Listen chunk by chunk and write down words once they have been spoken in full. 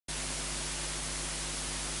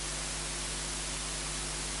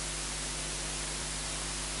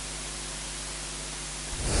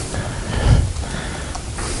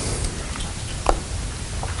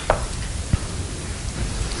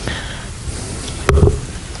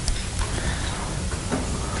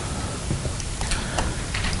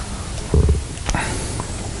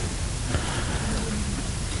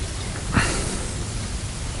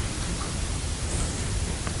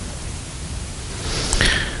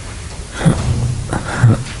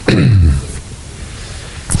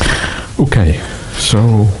Okay,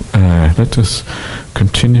 so let us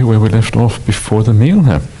continue where we left off before the meal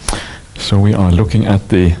here. So we are looking at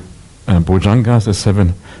the Bojjhangas, the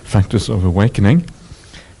 7 factors of awakening,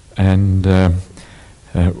 and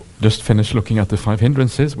just finished looking at the 5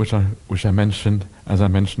 hindrances, which I mentioned, as I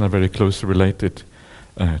mentioned, are very closely related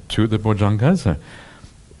to the Bojjhangas.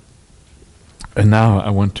 And now I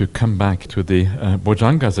want to come back to the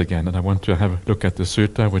Bojjhangas again, and I want to have a look at the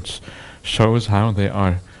sutta, which shows how they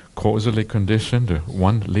are causally conditioned,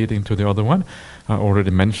 one leading to the other one. I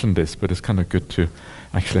already mentioned this, but it's kind of good to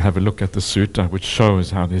actually have a look at the sutta, which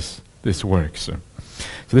shows how this works. So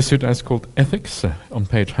this sutta is called Ethics, on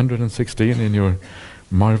page 116 in your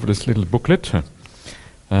marvelous little booklet.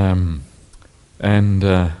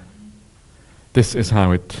 This is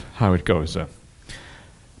how it goes.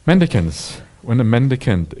 Mendicants, when a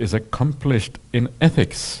mendicant is accomplished in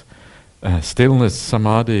ethics, stillness,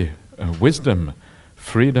 samadhi, wisdom,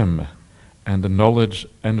 freedom, and the knowledge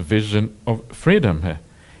and vision of freedom,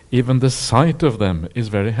 even the sight of them is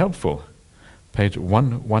very helpful. Page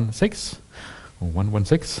 116, or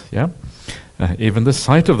 116, yeah? Even the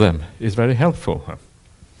sight of them is very helpful.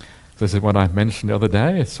 This is what I mentioned the other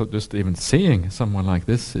day. So just even seeing someone like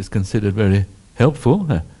this is considered very helpful,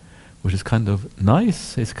 which is kind of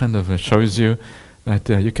nice. It kind of shows you that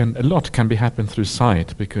a lot can be happen through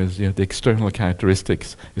sight, because the external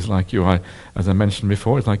characteristics is like you are, as I mentioned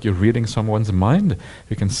before, it's like you're reading someone's mind.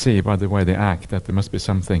 You can see by the way they act that there must be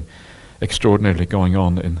something extraordinarily going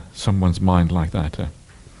on in someone's mind like that.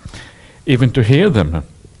 Even to hear them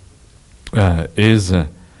is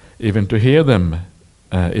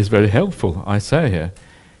very helpful, I say.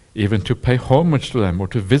 Even to pay homage to them or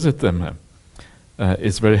to visit them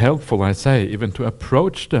is very helpful, I say. Even to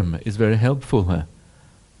approach them is very helpful,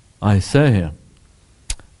 I say.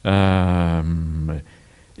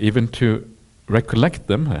 Even to recollect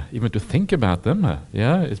them, even to think about them,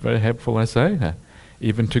 is very helpful, I say.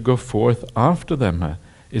 Even to go forth after them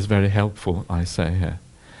is very helpful, I say.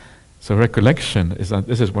 So recollection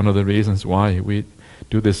this is one of the reasons why we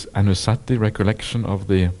do this anusati, recollection of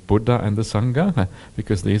the Buddha and the Sangha,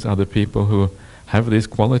 because these are the people who have these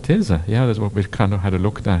qualities. That's what we kind of had a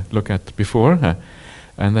look at before.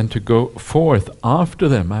 And then to go forth after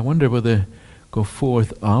them. I wonder whether go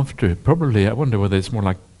forth after. Probably, I wonder whether it's more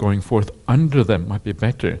like going forth under them might be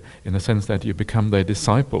better, in the sense that you become their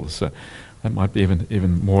disciples. That might be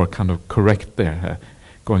even more kind of correct there.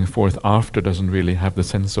 Going forth after doesn't really have the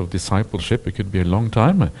sense of discipleship. It could be a long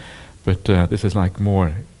time, but this is like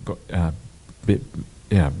more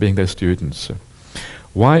being their students.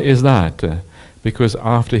 Why is that? Because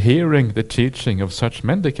after hearing the teaching of such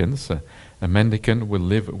mendicants, a mendicant will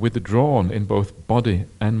live withdrawn in both body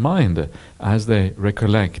and mind as they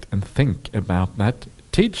recollect and think about that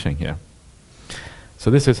teaching here. So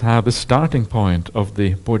this is how the starting point of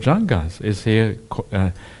the Bojjhangas is here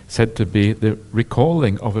said to be the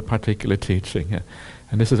recalling of a particular teaching.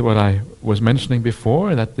 And this is what I was mentioning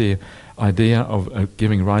before, that the idea of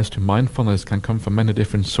giving rise to mindfulness can come from many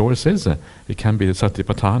different sources. It can be the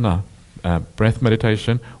Satipatthana, breath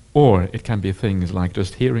meditation, or it can be things like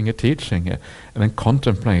just hearing a teaching and then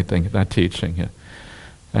contemplating that teaching.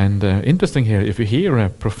 And interesting here, if you hear a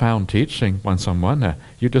profound teaching by someone,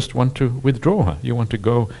 you just want to withdraw. You want to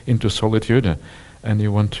go into solitude, and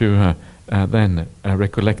you want to then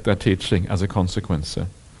recollect that teaching as a consequence.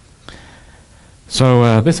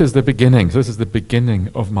 So this is the beginning. This is the beginning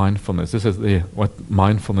of mindfulness. This is what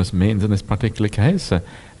mindfulness means in this particular case,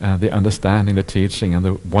 the understanding, the teaching, and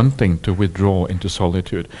the wanting to withdraw into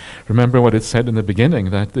solitude. Remember what it said in the beginning,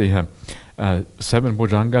 that the 7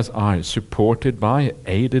 Bojjhangas are supported by,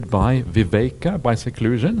 aided by viveka, by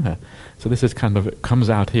seclusion. So this is kind of comes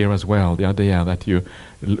out here as well, the idea that you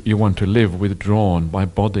want to live withdrawn by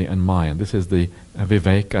body and mind. This is the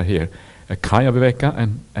viveka here, kaya viveka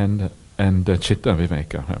and chitta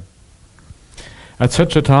viveka. At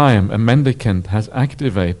such a time, a mendicant has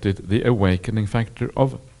activated the awakening factor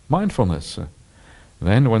of mindfulness.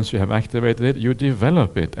 Then, once you have activated it, you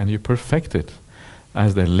develop it and you perfect it.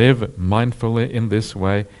 As they live mindfully in this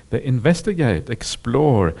way, they investigate,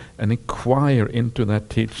 explore, and inquire into that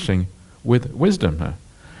teaching with wisdom.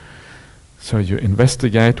 So you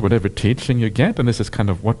investigate whatever teaching you get, and this is kind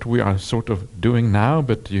of what we are sort of doing now,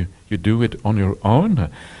 but you do it on your own.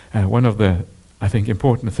 One of the, I think,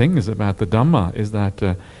 important things about the Dhamma is that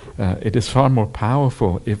it is far more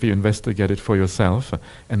powerful if you investigate it for yourself,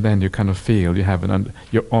 and then you kind of feel you have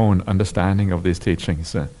your own understanding of these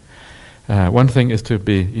teachings. One thing is to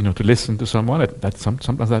be, to listen to someone.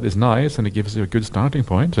 Sometimes that is nice, and it gives you a good starting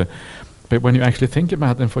point. But when you actually think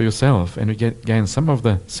about them for yourself and you gain some of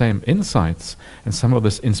the same insights and some of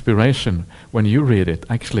this inspiration when you read it,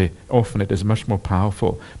 actually often it is much more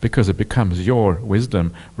powerful because it becomes your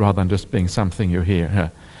wisdom rather than just being something you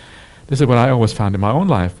hear. This is what I always found in my own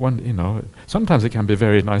life. Sometimes it can be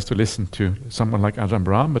very nice to listen to someone like Ajahn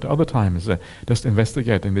Brahmali, but other times just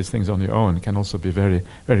investigating these things on your own can also be very,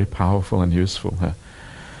 very powerful and useful.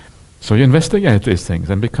 So you investigate these things,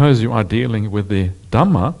 and because you are dealing with the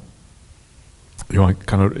Dhamma,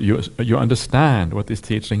 you understand what these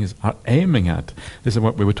teachings are aiming at. This is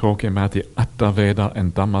what we were talking about, the Atta Veda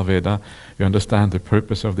and Dhamma Veda. You understand the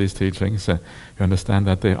purpose of these teachings. You understand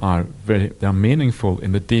that they are meaningful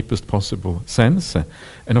in the deepest possible sense.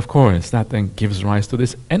 And of course, that then gives rise to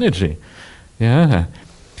this energy. Yeah.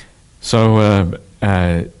 So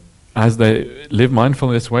as they live mindful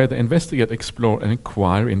in this way, they investigate, explore, and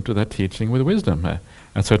inquire into that teaching with wisdom.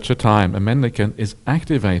 At such a time, a mendicant has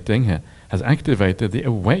activated the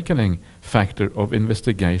awakening factor of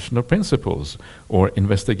investigation of principles, or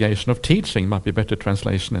investigation of teaching, might be a better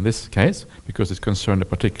translation in this case, because it's concerned a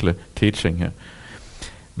particular teaching.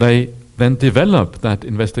 They then develop that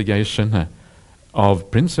investigation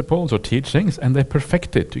of principles or teachings, and they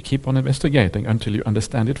perfect it to keep on investigating until you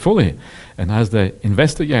understand it fully. And as they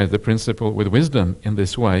investigate the principle with wisdom in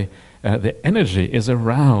this way, the energy is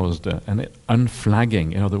aroused and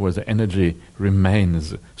unflagging. In other words, the energy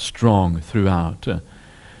remains strong throughout.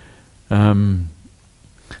 I'm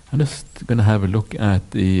just going to have a look at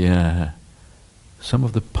some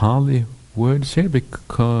of the Pali words here,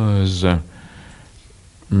 because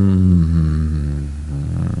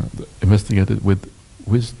investigated with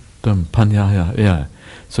wisdom, panyaya. Yeah.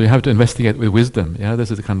 So you have to investigate with wisdom. Yeah, this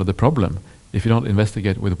is kind of the problem. If you don't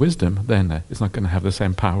investigate with wisdom, then it's not going to have the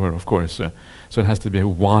same power, of course. So it has to be a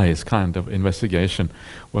wise kind of investigation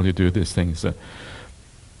while you do these things.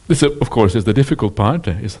 This, of course, is the difficult part,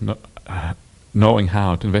 is knowing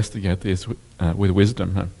how to investigate this with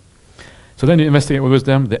wisdom. So then you investigate with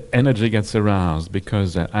wisdom, the energy gets aroused,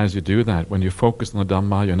 because as you do that, when you focus on the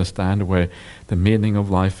Dhamma, you understand where the meaning of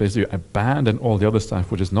life is, you abandon all the other stuff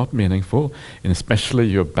which is not meaningful, and especially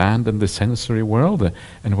you abandon the sensory world,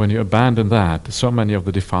 and when you abandon that, so many of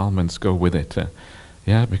the defilements go with it.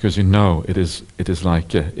 Because you know it is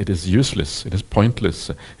useless, it is pointless,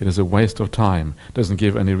 it is a waste of time, doesn't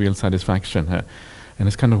give any real satisfaction. And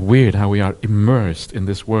it's kind of weird how we are immersed in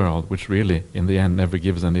this world, which really, in the end, never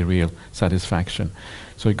gives any real satisfaction.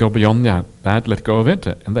 So you go beyond that, let go of it,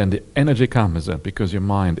 and then the energy comes because your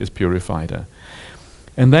mind is purified.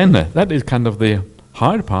 And then that is kind of the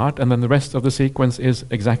hard part, and then the rest of the sequence is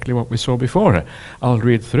exactly what we saw before. I'll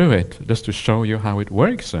read through it just to show you how it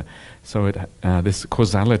works. So this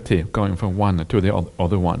causality going from one to the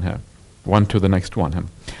other one, one to the next one.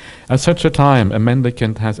 At such a time, a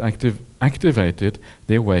mendicant has activated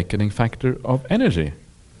the awakening factor of energy.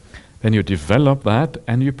 Then you develop that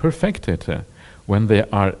and you perfect it. When they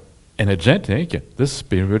are energetic, the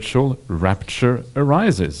spiritual rapture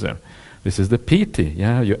arises. This is the piti,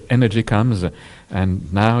 your energy comes,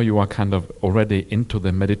 and now you are kind of already into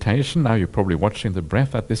the meditation. Now you're probably watching the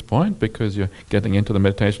breath at this point because you're getting into the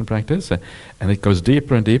meditation practice, and it goes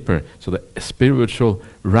deeper and deeper. So the spiritual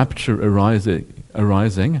rapture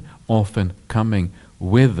arising, often coming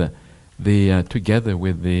with together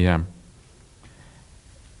with the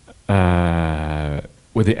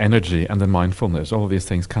energy and the mindfulness, all of these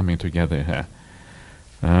things coming together here.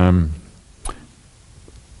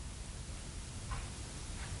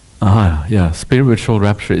 Spiritual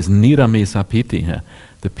rapture is niramisa piti here,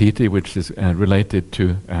 the piti which is related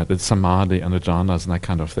to the samadhi and the jhanas and that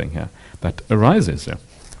kind of thing here, that arises here.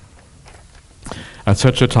 At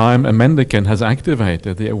such a time, a mendicant has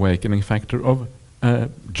activated the awakening factor of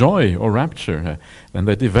joy or rapture, and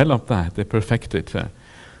they develop that, they perfect it.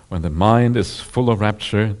 When the mind is full of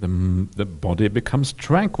rapture, the body becomes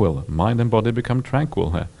tranquil. Mind and body become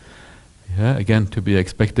tranquil. Again, to be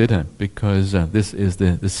expected, because this is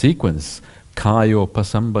the sequence. Kayo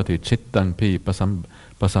pasambati, chittan pi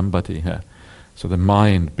pasambati. So the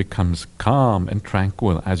mind becomes calm and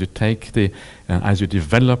tranquil as you take as you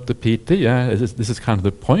develop the piti. This is kind of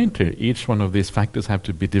the pointer. Each one of these factors have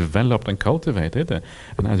to be developed and cultivated,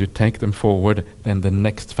 and as you take them forward, then the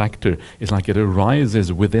next factor is like it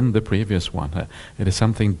arises within the previous one. It is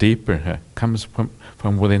something deeper, comes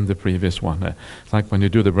from within the previous one. It's like when you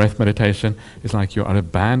do the breath meditation, it's like you are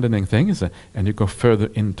abandoning things, and you go further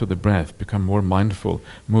into the breath, become more mindful,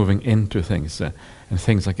 moving into things, and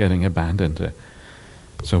things are getting abandoned.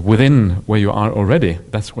 So within where you are already,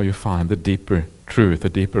 that's where you find the deeper truth, the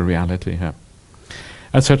deeper reality here.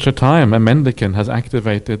 At such a time, a mendicant has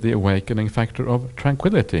activated the awakening factor of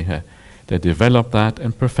tranquility here. they develop that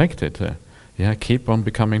and perfect it. Keep on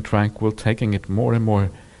becoming tranquil, taking it more and more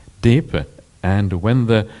deep. And when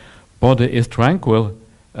the body is tranquil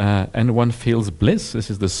and one feels bliss, this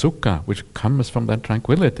is the sukha which comes from that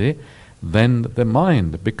tranquility, then the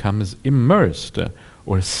mind becomes immersed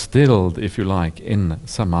or stilled, if you like, in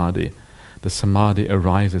samadhi. The samadhi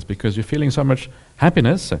arises because you're feeling so much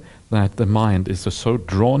happiness that the mind is so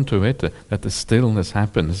drawn to it that the stillness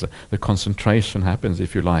happens, the concentration happens,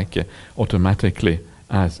 if you like, automatically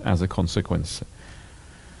as a consequence.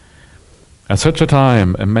 At such a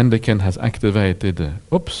time, a mendicant has activated,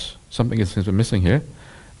 something is missing here,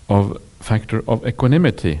 of factor of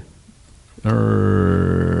equanimity.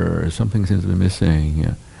 Something seems to be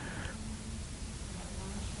missing.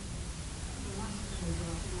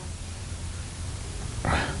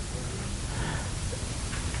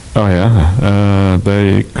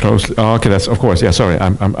 They closely. Okay, that's of course. Yeah, sorry,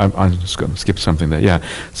 I'm just going to skip something there. Yeah.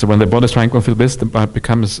 So when the body is tranquil, feel bliss, the mind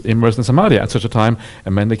becomes immersed in samadhi. At such a time,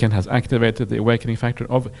 a mendicant has activated the awakening factor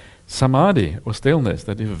of samadhi or stillness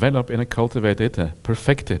that develop in a cultivated,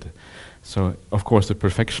 perfected. So, of course, the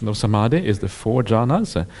perfection of samadhi is the 4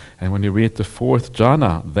 jhanas, and when you read the 4th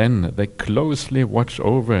jhana, then they closely watch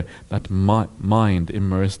over that mind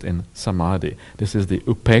immersed in samadhi. This is the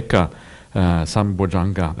upekkha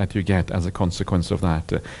sambojjhanga that you get as a consequence of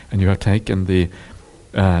that, and you have taken the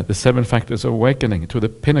 7 factors of awakening to the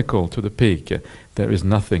pinnacle, to the peak. There is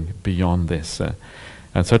nothing beyond this.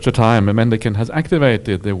 At such a time, a mendicant has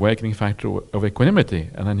activated the awakening factor of equanimity,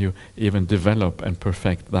 and then you even develop and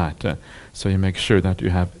perfect that. So you make sure that you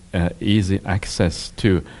have easy access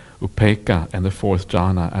to upekkha and the 4th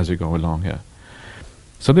jhana as you go along here.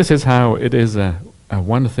 So this is how it is.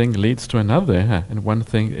 One thing leads to another, and one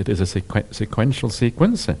thing, it is a sequential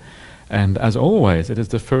sequence. And as always, it is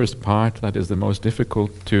the first part that is the most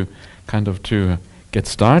difficult to get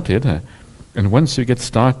started. And once you get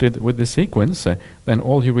started with the sequence, then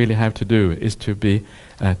all you really have to do is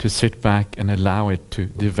to sit back and allow it to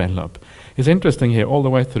develop. It's interesting here, all the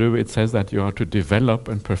way through it says that you are to develop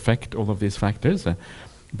and perfect all of these factors,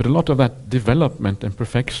 but a lot of that development and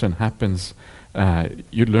perfection happens.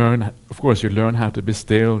 You learn how to be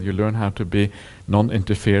still, you learn how to be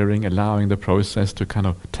non-interfering, allowing the process to kind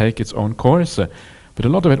of take its own course. But a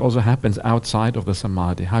lot of it also happens outside of the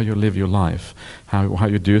samadhi, how you live your life, how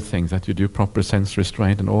you do things, that you do proper sense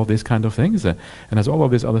restraint and all these kind of things. And as all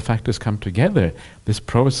of these other factors come together, this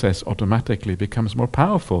process automatically becomes more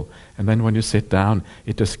powerful. And then when you sit down,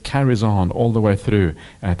 it just carries on all the way through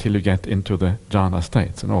till you get into the jhana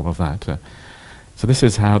states and all of that. So this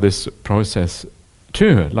is how this process,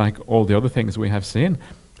 too, like all the other things we have seen,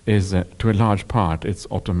 is to a large part, it's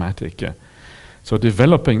automatic. So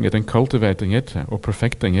developing it and cultivating it or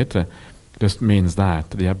perfecting it just means that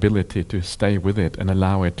the ability to stay with it and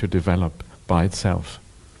allow it to develop by itself.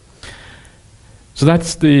 So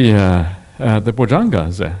that's the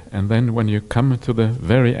bojjhangas, and then when you come to the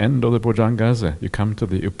very end of the bojjhangas, you come to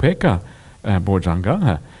the upekkha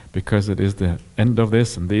bojjhanga, because it is the end of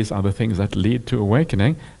this, and these are the things that lead to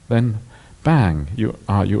awakening. Then bang, you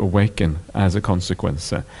awaken as a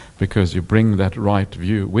consequence, because you bring that right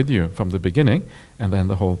view with you from the beginning, and then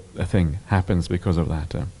the whole thing happens because of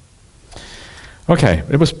that. Okay,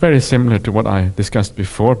 it was very similar to what I discussed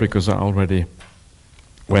before, because I already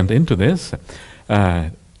went into this.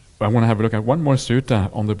 I want to have a look at one more sutta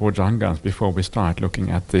on the bojjhangas before we start looking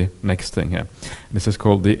at the next thing here. This is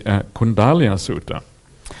called the Kundalya Sutta.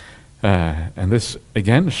 And this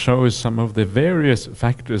again shows some of the various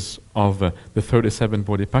factors of the 37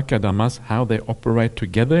 Bodhipakya Dhammas, how they operate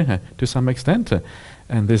together to some extent.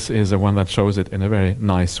 And this is one that shows it in a very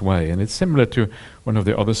nice way. And it's similar to one of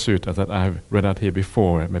the other suttas that I've read out here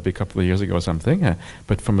before, maybe a couple of years ago or something,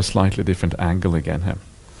 but from a slightly different angle again.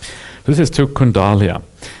 This is to Kundalya.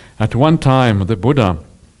 At one time, the Buddha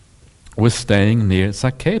was staying near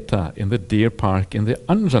Saketa in the deer park in the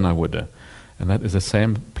Anjana wood. And that is the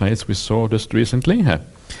same place we saw just recently.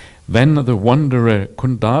 Then the wanderer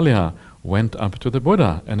Kundalya went up to the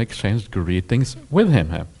Buddha and exchanged greetings with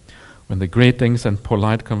him. When the greetings and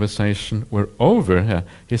polite conversation were over,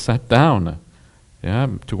 he sat down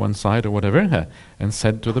to one side or whatever, and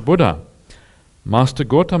said to the Buddha, "Master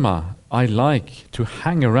Gautama, I like to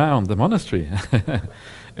hang around the monastery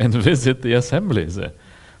and visit the assemblies."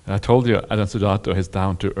 I told you Ajahn Sujato is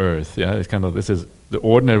down to earth. It's this is the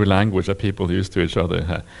ordinary language that people use to each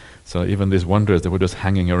other. So even these wanderers, they were just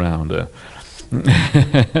hanging around.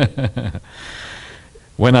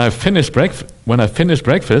 When I finish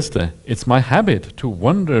breakfast, it's my habit to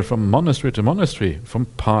wander from monastery to monastery, from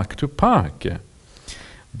park to park.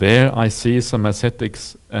 There I see some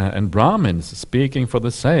ascetics and Brahmins speaking for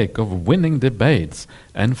the sake of winning debates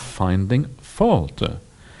and finding fault.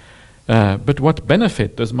 But what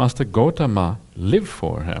benefit does Master Gautama live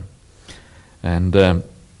for? And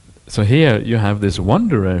so here you have this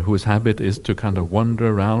wanderer whose habit is to kind of wander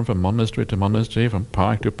around from monastery to monastery, from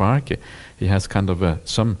park to park. He has kind of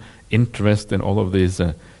some interest in all of these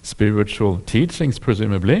spiritual teachings,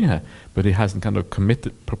 presumably, but he hasn't kind of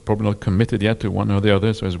probably not committed yet to one or the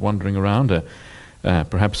other, so he's wandering around.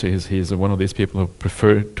 Perhaps he's one of these people who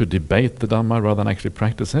prefer to debate the Dhamma rather than actually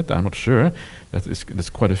practice it. I'm not sure. There's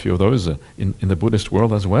quite a few of those in the Buddhist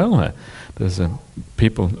world as well. There's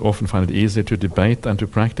people often find it easier to debate than to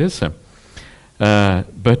practice.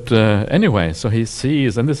 But anyway, so he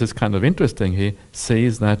sees, and this is kind of interesting, he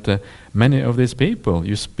sees that many of these people,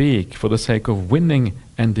 you speak for the sake of winning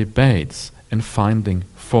and debates and finding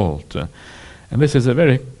fault. And this is a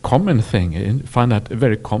very common thing. You find that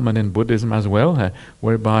very common in Buddhism as well,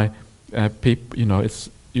 whereby people,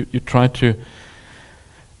 you try to,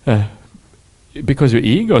 because your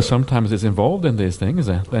ego sometimes is involved in these things,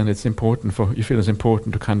 then it's important you feel it's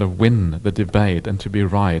important to kind of win the debate and to be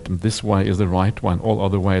right. And this way is the right one. All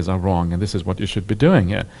other ways are wrong, and this is what you should be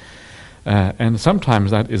doing. And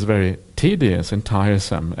sometimes that is very tedious and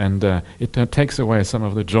tiresome, and it takes away some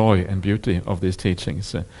of the joy and beauty of these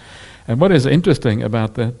teachings. And what is interesting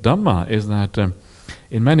about the Dhamma is that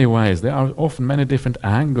in many ways there are often many different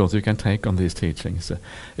angles you can take on these teachings. It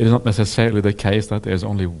is not necessarily the case that there's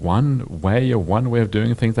only one way or one way of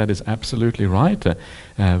doing things that is absolutely right.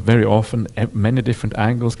 Very often many different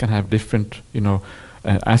angles can have different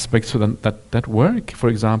aspects that work. For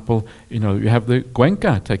example, you have the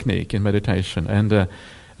Goenka technique in meditation,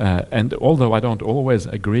 and although I don't always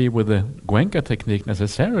agree with the Goenka technique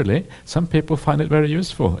necessarily, some people find it very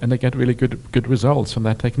useful and they get really good results from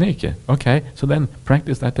that technique. Okay, so then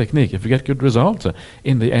practice that technique. If you get good results,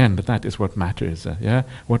 in the end, that is what matters.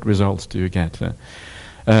 What results do you get?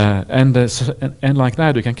 And like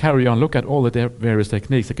that, you can carry on, look at all the various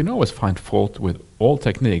techniques. You can always find fault with all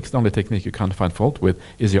techniques. The only technique you can't find fault with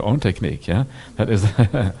is your own technique. That is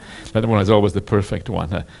that one is always the perfect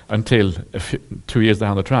one. Until 2 years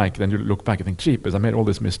down the track, then you look back and think, "Jeepers, I made all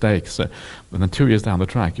these mistakes." And then 2 years down the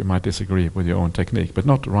track, you might disagree with your own technique, but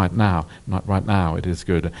not right now. Not right now. It is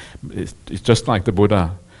good. It's just like the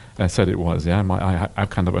Buddha said it was. I've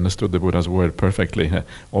kind of understood the Buddha's word perfectly.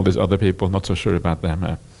 All these other people, not so sure about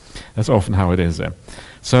them. That's often how it is.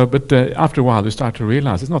 But after a while, you start to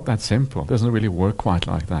realize it's not that simple. It doesn't really work quite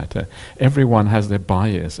like that. Everyone has their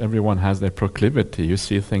bias. Everyone has their proclivity. You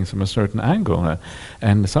see things from a certain angle.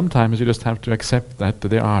 And sometimes you just have to accept that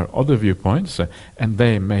there are other viewpoints, and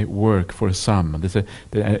they may work for some.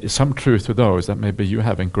 There is some truth to those that maybe you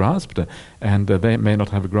haven't grasped, and they may not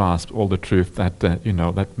have grasped all the truth that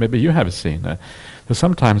that maybe you have seen. So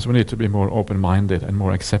sometimes we need to be more open-minded and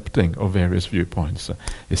more accepting of various viewpoints.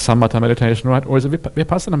 Is samatha meditation right, or is it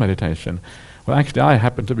vipassana meditation? Well, actually, I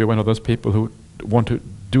happen to be one of those people who want to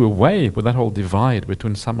do away with that whole divide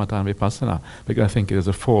between samatha and vipassana, because I think it is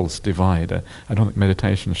a false divide. I don't think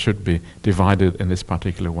meditation should be divided in this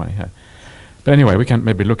particular way. But anyway, we can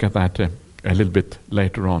maybe look at that a little bit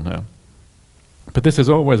later on. But this is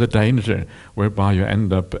always a danger, whereby you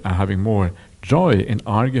end up having more joy in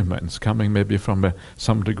arguments, coming maybe from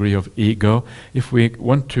some degree of ego. If we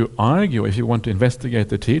want to argue, if you want to investigate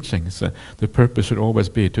the teachings, the purpose should always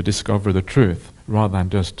be to discover the truth, rather than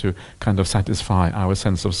just to kind of satisfy our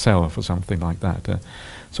sense of self or something like that.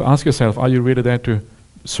 So ask yourself, are you really there to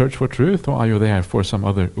search for truth, or are you there for some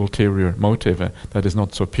other ulterior motive that is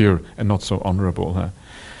not so pure and not so honorable?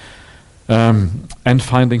 And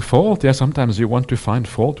finding fault, sometimes you want to find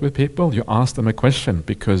fault with people. You ask them a question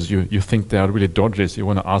because you think they are really dodgy, so you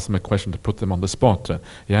want to ask them a question to put them on the spot,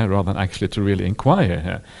 rather than actually to really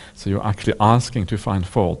inquire. So you're actually asking to find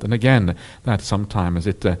fault. And again, that sometimes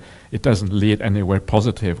it doesn't lead anywhere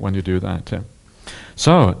positive when you do that.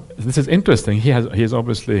 So this is interesting. He is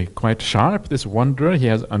obviously quite sharp, this wanderer. He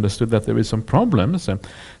has understood that there is some problems. So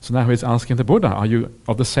now he's asking the Buddha, are you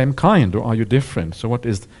of the same kind, or are you different? So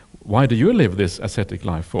why do you live this ascetic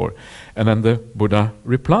life for? And then the Buddha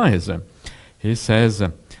replies. He says,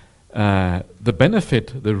 the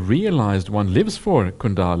benefit the realized one lives for,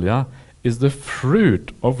 Kundalya, is the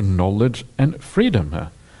fruit of knowledge and freedom.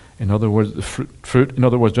 In other words, fruit. In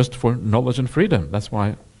other words, just for knowledge and freedom. That's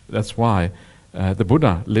why the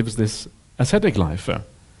Buddha lives this ascetic life.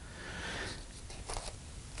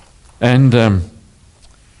 And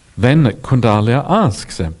then Kundalya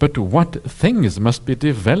asks, but what things must be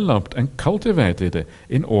developed and cultivated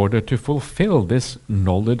in order to fulfill this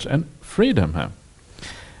knowledge and freedom?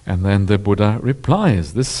 And then the Buddha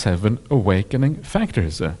replies, the 7 awakening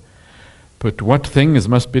factors. But what things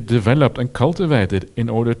must be developed and cultivated in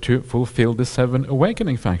order to fulfill the 7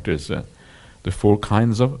 awakening factors? The 4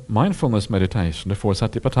 kinds of mindfulness meditation, the 4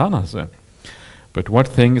 satipatthanas. But what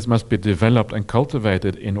things must be developed and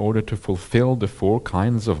cultivated in order to fulfill the 4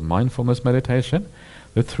 kinds of mindfulness meditation?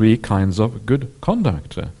 The 3 kinds of good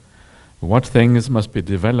conduct. What things must be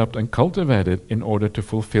developed and cultivated in order to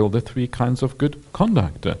fulfill the 3 kinds of good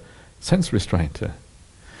conduct? Sense restraint.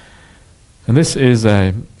 And this is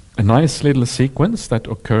a nice little sequence that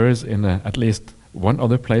occurs in at least one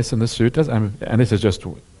other place in the sutras, and this is just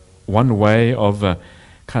one way of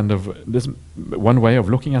one way of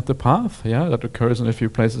looking at the path, that occurs in a few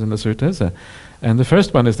places in the sutras. And the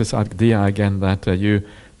first one is this idea again that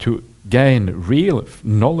to gain real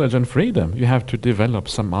knowledge and freedom, you have to develop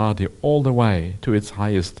samadhi all the way to its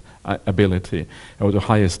highest ability, or the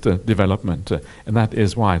highest development. And that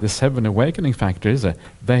is why the 7 awakening factors,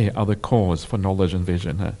 they are the cause for knowledge and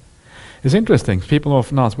vision. It's interesting, people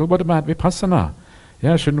often ask, well, what about vipassana?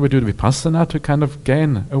 Shouldn't we do the vipassana to kind of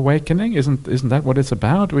gain awakening? Isn't that what it's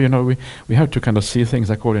about? Well, we have to kind of see things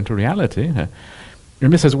according to reality.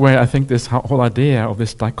 And this is where I think this whole idea of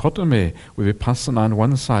this dichotomy with vipassana on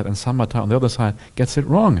one side and samatha on the other side gets it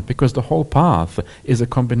wrong, because the whole path is a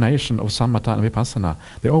combination of samatha and vipassana.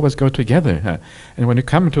 They always go together. And when you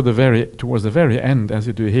come to towards the very end, as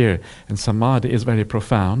you do here, and samadhi is very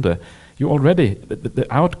profound, you already, the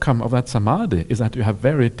outcome of that samadhi is that you have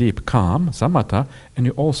very deep calm, samatha, and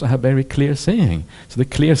you also have very clear seeing. So the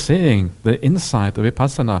clear seeing, the insight of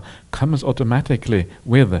vipassana, comes automatically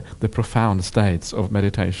with the profound states of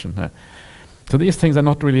meditation. So these things are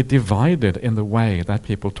not really divided in the way that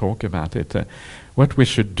people talk about it. What we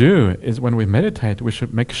should do is when we meditate, we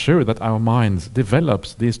should make sure that our minds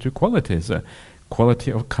develops these 2 qualities.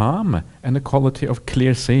 Quality of calm and the quality of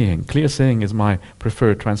clear seeing. Clear seeing is my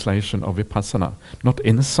preferred translation of vipassana, not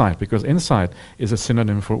insight, because insight is a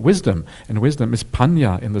synonym for wisdom, and wisdom is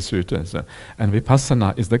panya in the sutras, and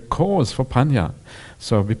vipassana is the cause for panya.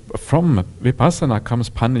 So from vipassana comes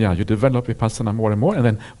panya. You develop vipassana more and more, and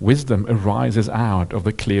then wisdom arises out of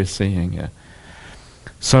the clear seeing.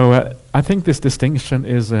 So I think this distinction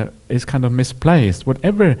is kind of misplaced.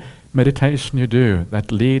 Whatever meditation you do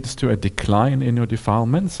that leads to a decline in your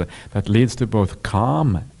defilements, that leads to both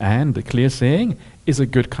calm and clear seeing, is a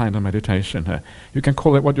good kind of meditation. You can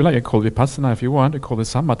call it what you like. You call it vipassana if you want, you call it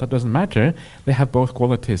samatha, doesn't matter. They have both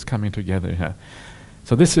qualities coming together.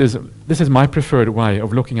 So this is my preferred way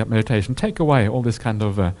of looking at meditation. Take away all this kind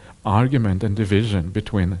of argument and division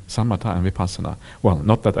between samatha and vipassana. Well,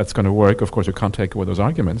 not that that's going to work. Of course, you can't take away those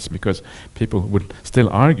arguments, because people would still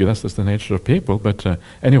argue. That's just the nature of people. But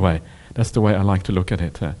anyway, that's the way I like to look at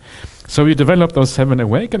it. So we develop those 7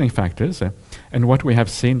 awakening factors, and what we have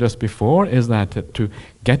seen just before is that to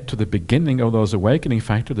get to the beginning of those awakening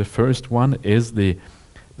factors, the first one is the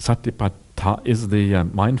satipatthana, is the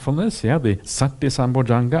mindfulness, the sati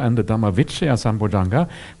sambojjhanga and the dhammavicaya sambojjhanga,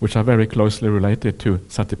 which are very closely related to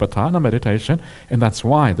satipatthana meditation, and that's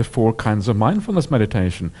why the 4 kinds of mindfulness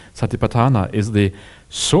meditation, satipatthana is the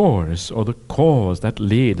source or the cause that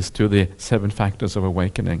leads to the 7 factors of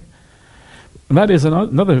awakening. And that is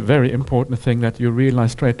another very important thing that you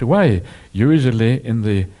realize straight away. Usually in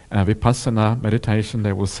the vipassana meditation,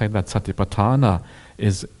 they will say that satipatthana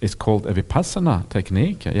is called a vipassana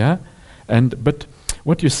technique, but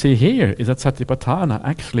what you see here is that satipatthana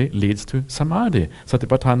actually leads to samadhi.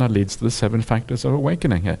 Satipatthana leads to the 7 factors of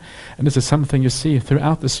awakening. And this is something you see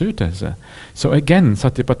throughout the sutras. So again,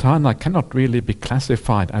 satipatthana cannot really be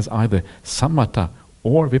classified as either samatha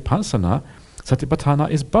or vipassana. Satipatthana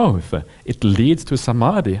is both. It leads to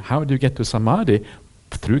samadhi. How do you get to samadhi?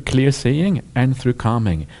 Through clear seeing and through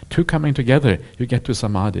calming. 2 coming together, you get to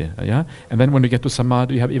samadhi. And then when you get to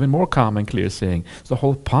samadhi, you have even more calm and clear seeing. So the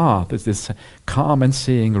whole path is this calm and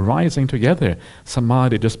seeing rising together.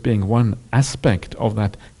 Samadhi just being one aspect of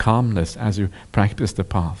that calmness as you practice the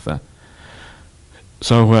path.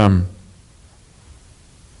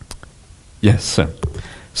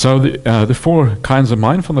 So the 4 kinds of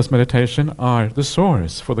mindfulness meditation are the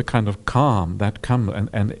source for the kind of calm that comes,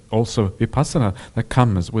 and also vipassana that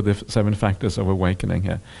comes with the 7 factors of awakening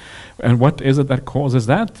here. And what is it that causes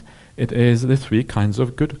that? It is the 3 kinds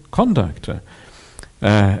of good conduct.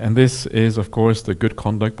 And this is, of course, the good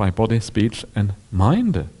conduct by body, speech, and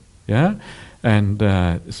mind. And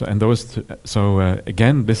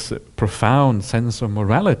again, this profound sense of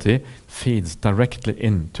morality feeds directly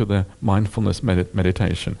into the mindfulness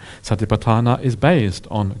meditation. Satipatthana is based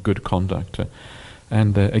on good conduct.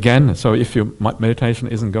 And again, so if your meditation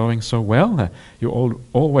isn't going so well, you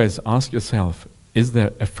always ask yourself, is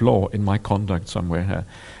there a flaw in my conduct somewhere?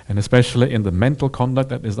 And especially in the mental conduct,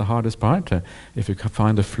 that is the hardest part. If you can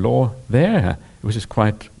find a flaw there, which is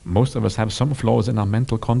quite, most of us have some flaws in our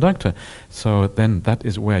mental conduct, so then that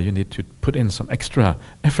is where you need to put in some extra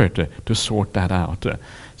effort to sort that out,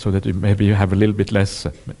 so that maybe you have a little bit less,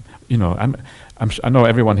 I know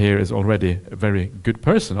everyone here is already a very good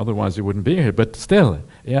person, otherwise you wouldn't be here, but still,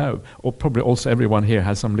 or probably also everyone here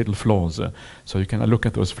has some little flaws, so you can look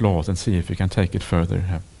at those flaws and see if you can take it further.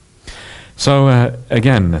 So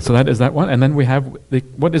again, so that is that one, and then we have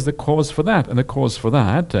what is the cause for that? And the cause for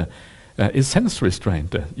that is sense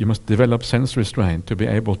restraint. You must develop sense restraint to be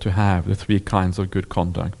able to have the 3 kinds of good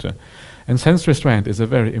conduct. And sense restraint is a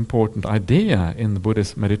very important idea in the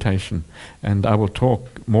Buddhist meditation, and I will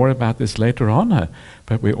talk more about this later on,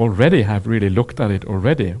 but we already have really looked at it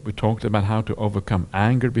already. We talked about how to overcome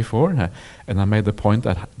anger before, and I made the point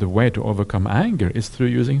that the way to overcome anger is through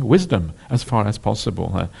using wisdom as far as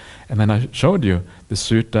possible. And then I showed you the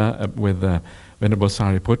sutta with Venerable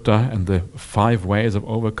Sariputta and the 5 ways of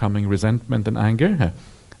overcoming resentment and anger.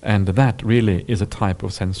 And that really is a type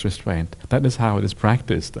of sense restraint. That is how it is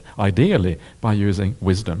practiced, ideally by using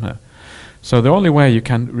wisdom. So the only way you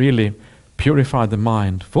can really purify the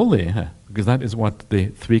mind fully, because that is what the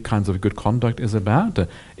 3 kinds of good conduct is about,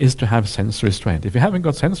 is to have sense restraint. If you haven't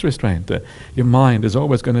got sense restraint, your mind is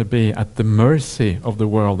always going to be at the mercy of the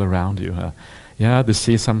world around you. You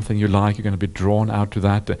see something you like, you're going to be drawn out to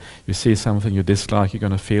that. You see something you dislike, you're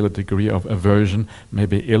going to feel a degree of aversion,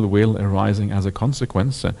 maybe ill will arising as a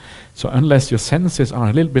consequence. So unless your senses are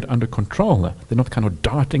a little bit under control, they're not kind of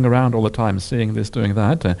darting around all the time, seeing this, doing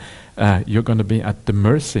that, you're going to be at the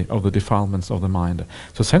mercy of the defilements of the mind.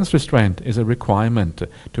 So sense restraint is a requirement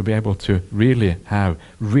to be able to really have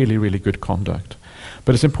really, really good conduct.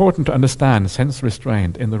 But it's important to understand sense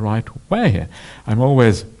restraint in the right way. I'm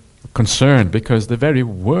always concerned because the very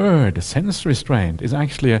word sense restraint is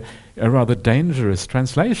actually a rather dangerous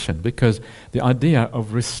translation, because the idea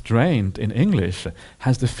of restraint in English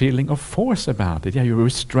has the feeling of force about it. You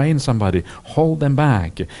restrain somebody, hold them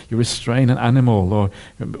back. You restrain an animal or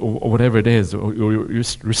whatever it is, or you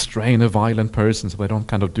restrain a violent person so they don't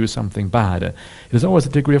kind of do something bad. There's always a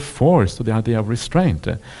degree of force to the idea of restraint.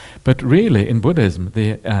 But really, in Buddhism,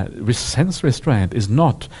 the sense restraint is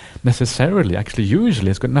not necessarily, actually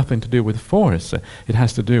usually, it's got nothing to do with force. It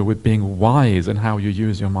has to do with being wise in how you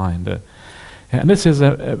use your mind. And this is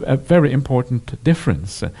a very important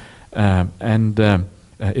difference.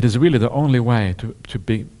 It is really the only way to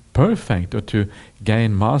be perfect or to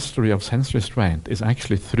gain mastery of sense restraint is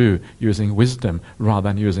actually through using wisdom rather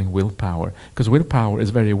than using willpower. Because willpower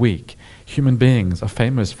is very weak. Human beings are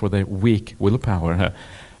famous for their weak willpower.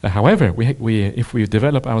 However, if we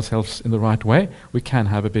develop ourselves in the right way, we can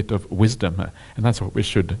have a bit of wisdom, and that's what we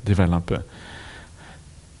should develop.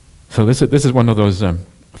 So this is one of those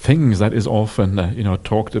things that is often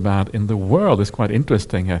talked about in the world. It's quite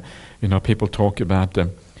interesting. People talk about,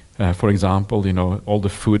 for example, all the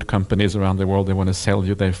food companies around the world, they want to sell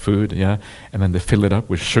you their food, and then they fill it up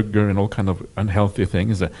with sugar and all kind of unhealthy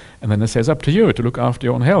things, and then they say it's up to you to look after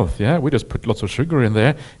your own health. We just put lots of sugar in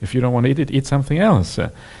there. If you don't want to eat it, eat something else.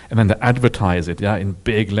 And then they advertise it, in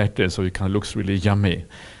big letters, so it kind of looks really yummy.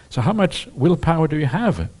 So how much willpower do you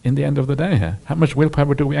have in the end of the day? How much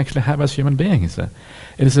willpower do we actually have as human beings?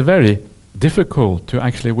 It is a very difficult to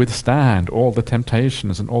actually withstand all the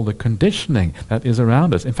temptations and all the conditioning that is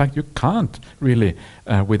around us. In fact, you can't really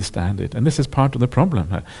withstand it, and this is part of the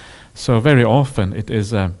problem. So very often it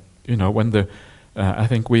is, when I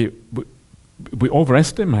think we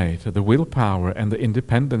overestimate the willpower and the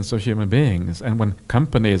independence of human beings, and when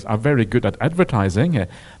companies are very good at advertising,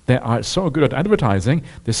 they are so good at advertising,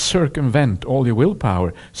 they circumvent all your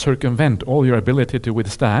willpower, circumvent all your ability to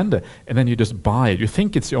withstand, and then you just buy it. You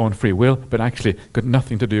think it's your own free will, but actually got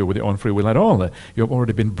nothing to do with your own free will at all. You've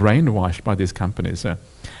already been brainwashed by these companies.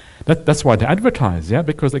 That's why they advertise,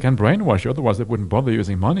 because they can brainwash you, otherwise they wouldn't bother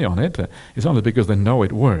using money on it. It's only because they know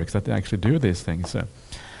it works that they actually do these things.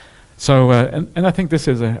 So, and I think this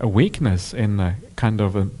is a weakness in kind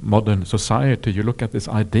of a modern society. You look at this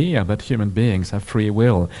idea that human beings have free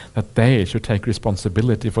will, that they should take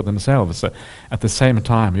responsibility for themselves. At the same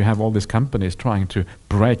time, you have all these companies trying to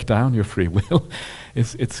break down your free will.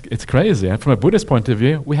 It's crazy. And from a Buddhist point of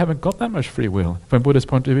view, we haven't got that much free will. From a Buddhist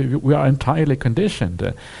point of view, we are entirely conditioned.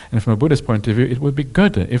 And from a Buddhist point of view, it would be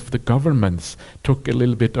good if the governments took a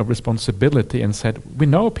little bit of responsibility and said, we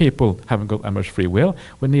know people haven't got that much free will.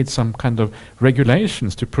 We need some kind of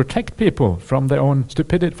regulations to protect people from their own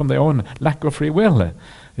stupidity, from their own lack of free will.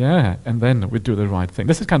 And then we do the right thing.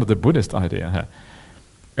 This is kind of the Buddhist idea.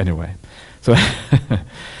 Anyway, so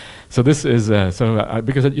So this is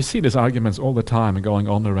because you see these arguments all the time going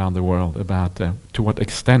on around the world about to what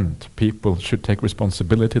extent people should take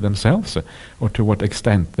responsibility themselves, or to what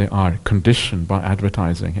extent they are conditioned by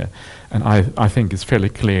advertising. And I think it's fairly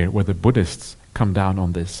clear where the Buddhists come down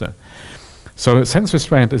on this. So sense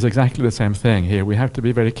restraint is exactly the same thing here. We have to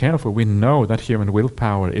be very careful. We know that human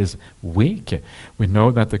willpower is weak. We know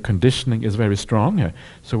that the conditioning is very strong.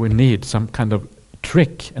 So we need some kind of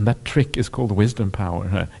trick, and that trick is called wisdom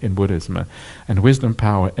power in Buddhism. And wisdom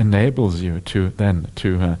power enables you to then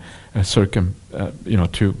to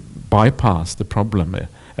bypass the problem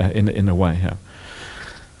in a way.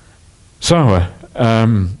 So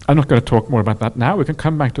I'm not going to talk more about that now. We can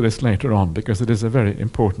come back to this later on, because it is a very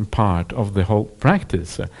important part of the whole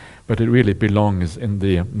practice. But it really belongs in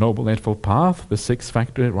the Noble Eightfold Path, the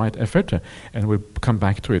six-factor right effort, and we'll come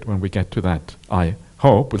back to it when we get to that. I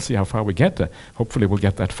hope. We'll see how far we get. Hopefully we'll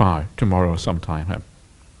get that far tomorrow sometime.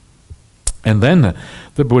 And then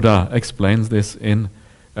the Buddha explains this in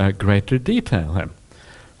greater detail.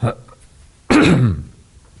 And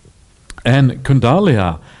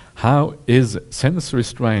Kundalya, how is sense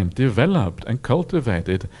restraint developed and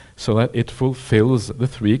cultivated so that it fulfills the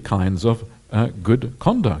three kinds of good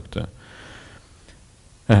conduct?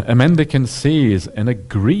 A mendicant sees an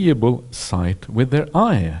agreeable sight with their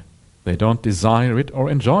eye. They don't desire it or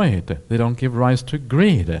enjoy it. They don't give rise to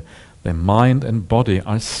greed. Their mind and body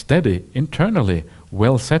are steady internally,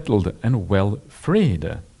 well settled and well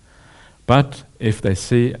freed. But if they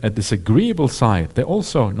see a disagreeable sight, they're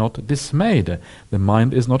also not dismayed. The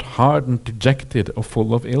mind is not hardened, dejected, or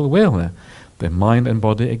full of ill will. Their mind and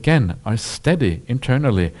body again are steady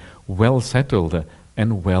internally, well settled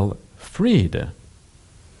and well freed.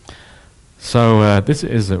 So this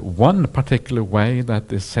is one particular way that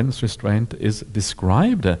this sense restraint is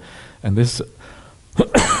described, and this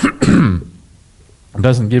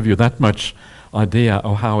doesn't give you that much idea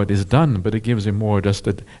of how it is done, but it gives you more just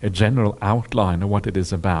a general outline of what it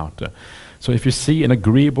is about. So if you see an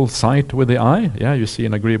agreeable sight with the eye, you see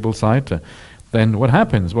an agreeable sight, then what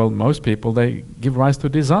happens? Well, most people, they give rise to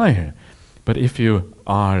desire. But if you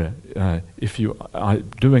are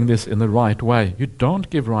doing this in the right way, you don't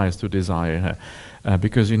give rise to desire,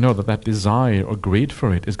 because you know that desire or greed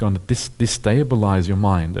for it is going to destabilize your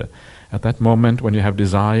mind. At that moment, when you have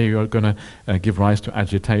desire, you're going to give rise to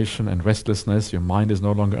agitation and restlessness. Your mind is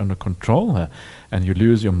no longer under control, and you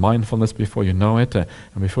lose your mindfulness before you know it. And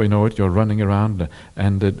before you know it, you're running around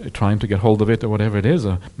and trying to get hold of it, or whatever it is,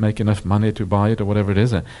 or make enough money to buy it, or whatever it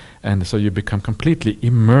is. And so you become completely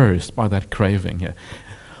immersed by that craving.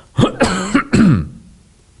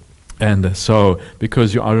 And so,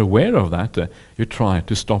 because you are aware of that, you try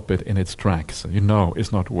to stop it in its tracks. You know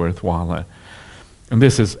it's not worthwhile. And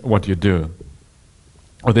this is what you do.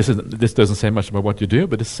 Or this doesn't say much about what you do,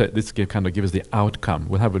 but this kind of gives the outcome.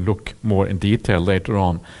 We'll have a look more in detail later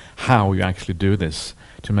on how you actually do this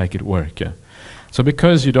to make it work. So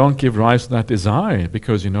because you don't give rise to that desire,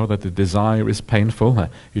 because you know that the desire is painful,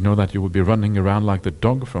 you know that you will be running around like the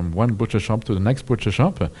dog from one butcher shop to the next butcher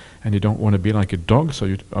shop, and you don't want to be like a dog, so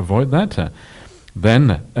you avoid that,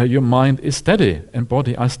 then your mind is steady and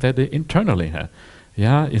body are steady internally.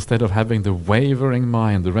 Instead of having the wavering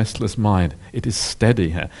mind, the restless mind, it is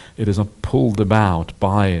steady. It is not pulled about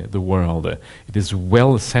by the world. It is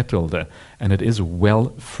well settled, and it is well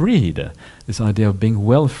freed. This idea of being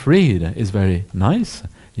well freed is very nice.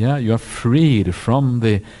 You are freed from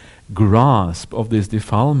the grasp of these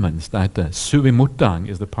defilements. That suvimutang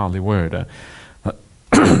is the Pali word.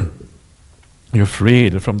 You're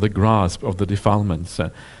freed from the grasp of the defilements,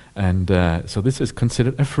 and so this is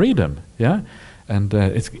considered a freedom. And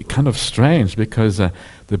it's kind of strange, because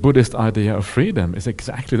the Buddhist idea of freedom is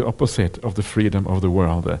exactly the opposite of the freedom of the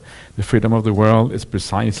world. The freedom of the world is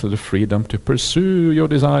precisely the freedom to pursue your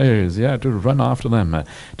desires, to run after them,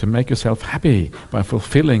 to make yourself happy by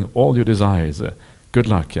fulfilling all your desires. Good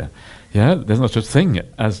luck. There's no such thing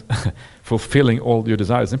as fulfilling all your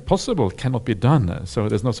desires. Impossible, cannot be done. So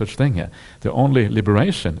there's no such thing. The only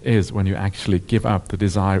liberation is when you actually give up the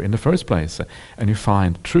desire in the first place, and you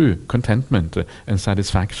find true contentment and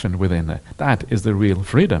satisfaction within. That is the real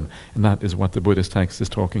freedom, and that is what the Buddhist text is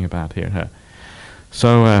talking about here.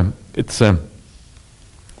 So it's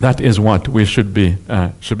that is what we should be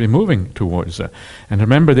moving towards. And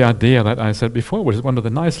remember the idea that I said before, which is one of the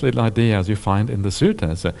nice little ideas you find in the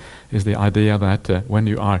suttas, is the idea that when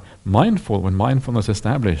you are mindful, when mindfulness is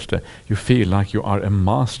established, you feel like you are a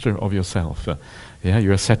master of yourself. Yeah,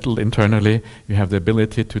 you are settled internally. You have the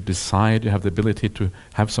ability to decide. You have the ability to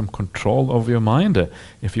have some control over your mind.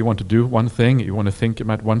 If you want to do one thing, you want to think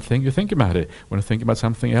about one thing, you think about it. You want to think about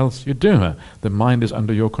something else, you do. The mind is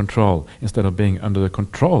under your control instead of being under the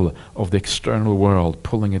control of the external world,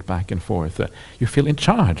 pulling it back and forth. You feel in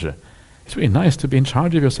charge. It's really nice to be in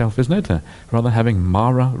charge of yourself, isn't it? Rather having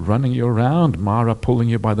Mara running you around, Mara pulling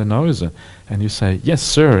you by the nose, and you say, yes,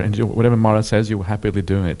 sir, and whatever Mara says, you will happily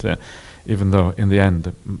do it. Even though in the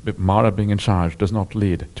end, Mara being in charge does not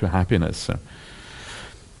lead to happiness.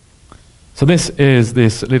 So this is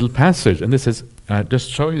this little passage, and this is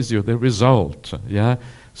just shows you the result, yeah?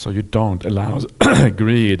 So you don't allow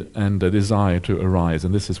greed and desire to arise,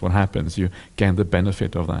 and this is what happens. You gain the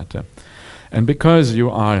benefit of that. And because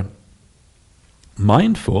you are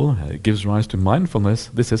mindful, it gives rise to mindfulness.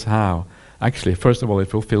 This is how, actually, first of all, it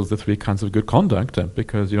fulfills the 3 kinds of good conduct,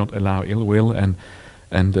 because you don't allow ill will and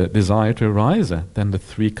desire to arise. Then the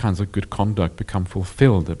 3 kinds of good conduct become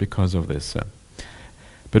fulfilled because of this.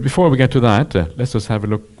 But before we get to that, let's just have a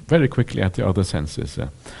look very quickly at the other senses.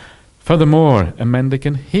 Furthermore, a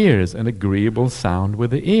mendicant hears an agreeable sound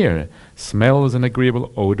with the ear, smells an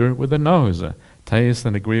agreeable odor with the nose, tastes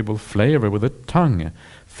an agreeable flavor with the tongue,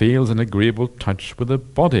 feels an agreeable touch with the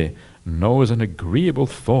body, knows an agreeable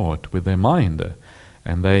thought with their mind.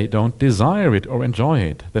 And they don't desire it or enjoy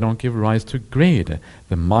it. They don't give rise to greed.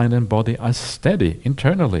 The mind and body are steady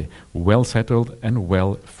internally, well settled and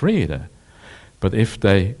well freed. But if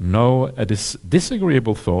they know a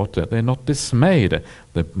disagreeable thought, they're not dismayed.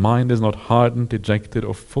 The mind is not hardened, dejected,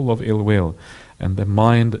 or full of ill will. And the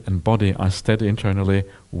mind and body are steady internally,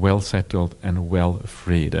 well settled and well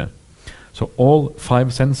freed. So all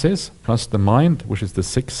 5 senses, plus the mind, which is the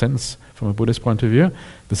 6th sense from a Buddhist point of view,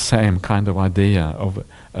 the same kind of idea of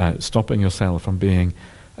stopping yourself from being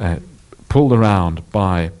pulled around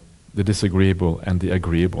by the disagreeable and the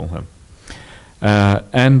agreeable.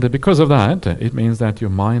 And because of that, it means that your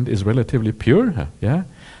mind is relatively pure. Yeah.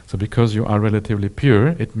 So because you are relatively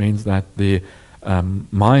pure, it means that the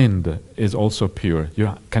mind is also pure.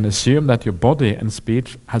 You can assume that your body and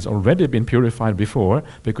speech has already been purified before,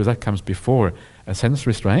 because that comes before a sense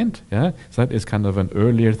restraint. Yeah, so that is kind of an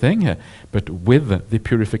earlier thing. But with the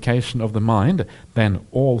purification of the mind, then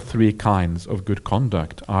all 3 kinds of good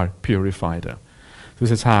conduct are purified. This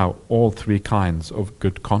is how all 3 kinds of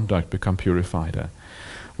good conduct become purified.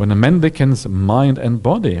 When a mendicant's mind and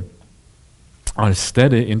body are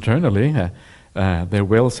steady internally, they're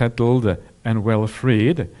well settled and well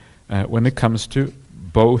freed. When it comes to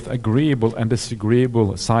both agreeable and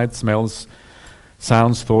disagreeable sight, smells,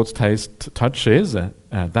 sounds, thoughts, taste, touches,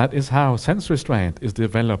 that is how sense restraint is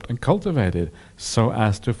developed and cultivated so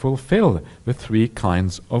as to fulfill the 3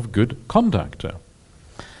 kinds of good conduct.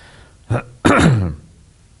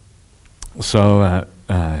 So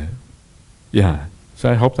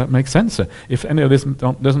I hope that makes sense. If any of this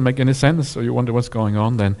doesn't make any sense, or you wonder what's going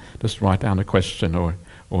on, then just write down a question or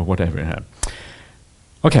whatever.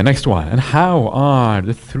 Okay, next one. And how are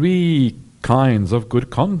the 3 kinds of good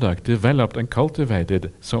conduct developed and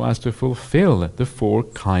cultivated so as to fulfill the 4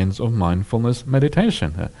 kinds of mindfulness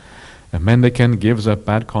meditation? A mendicant gives up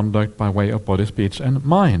bad conduct by way of body, speech, and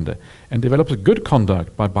mind, and develops good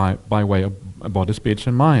conduct by way of body, speech,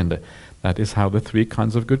 and mind. That is how the 3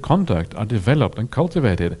 kinds of good conduct are developed and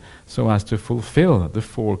cultivated so as to fulfill the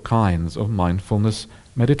 4 kinds of mindfulness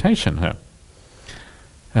meditation.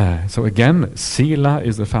 So again, Sila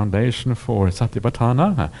is the foundation for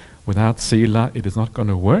Satipatthana. Without Sila, it is not going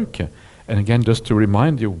to work. And again, just to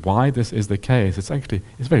remind you why this is the case,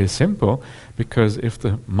 it's very simple, because if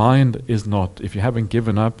the mind is not, if you haven't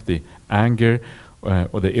given up the anger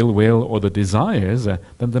or the ill will or the desires,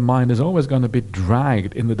 then the mind is always going to be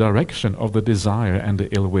dragged in the direction of the desire and the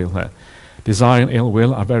ill will. Desire and ill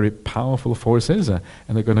will are very powerful forces, and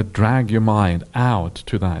they're going to drag your mind out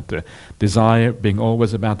to that. Desire being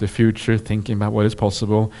always about the future, thinking about what is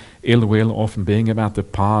possible. Ill will often being about the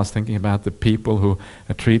past, thinking about the people who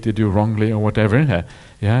treated you wrongly or whatever.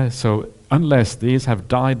 So unless these have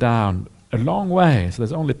died down a long way, so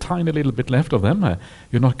there's only a tiny little bit left of them,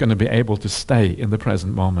 you're not going to be able to stay in the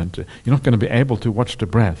present moment. You're not going to be able to watch the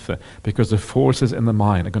breath, because the forces in the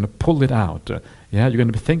mind are going to pull it out. You're going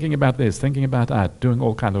to be thinking about this, thinking about that, doing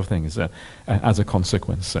all kind of things as a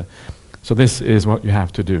consequence. So this is what you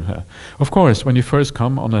have to do. Of course, when you first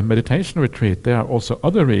come on a meditation retreat, there are also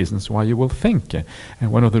other reasons why you will think.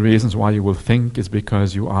 And one of the reasons why you will think is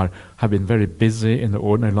because you have been very busy in the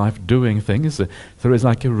ordinary life doing things. So there is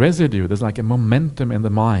like a residue, there's like a momentum in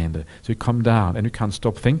the mind. So you come down and you can't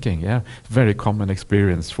stop thinking. Very common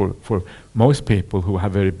experience for most people who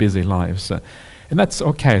have very busy lives. And that's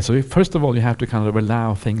okay. So first of all, you have to kind of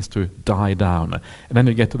allow things to die down. And then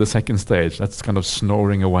you get to the second stage. That's kind of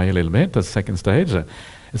snoring away a little bit, the second stage.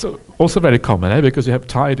 It's also very common, because you have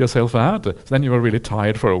tired yourself out. So then you are really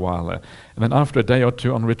tired for a while. And then after a day or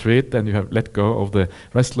two on retreat, then you have let go of the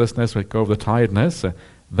restlessness, let go of the tiredness.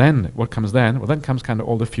 Then what comes then? Well, then comes kind of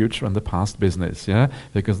all the future and the past business, yeah?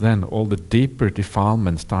 Because then all the deeper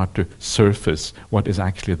defilements start to surface what is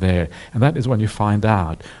actually there. And that is when you find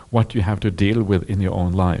out what you have to deal with in your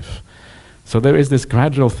own life. So there is this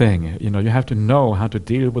gradual thing, you have to know how to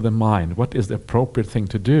deal with the mind. What is the appropriate thing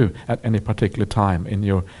to do at any particular time in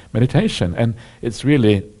your meditation? And it's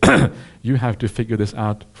really, you have to figure this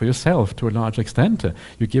out for yourself to a large extent.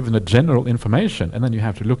 You're given a general information, and then you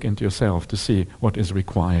have to look into yourself to see what is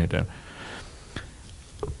required.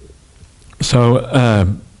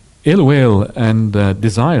 So ill will and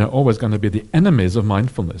desire are always going to be the enemies of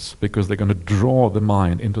mindfulness, because they're going to draw the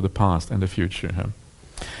mind into the past and the future.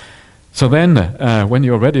 So then, when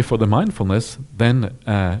you're ready for the mindfulness, then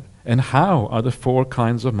and how are the 4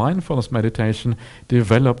 kinds of mindfulness meditation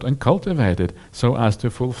developed and cultivated so as to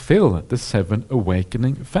fulfill the 7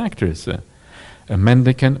 awakening factors? A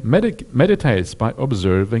mendicant meditates by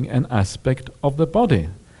observing an aspect of the body.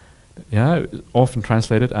 Yeah, often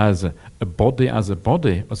translated as a body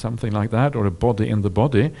or something like that, or a body in the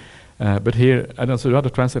body. But here, I'd also rather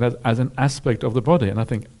translate it as an aspect of the body, and I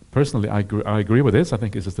think personally, I agree with this. I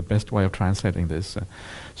think this is the best way of translating this.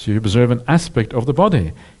 So you observe an aspect of the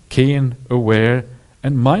body, keen, aware,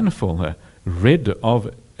 and mindful, rid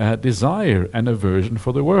of desire and aversion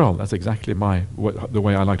for the world. That's exactly the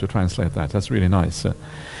way I like to translate that. That's really nice.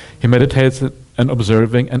 He meditates and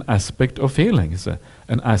observing an aspect of feelings,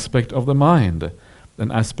 an aspect of the mind,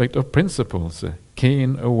 an aspect of principles,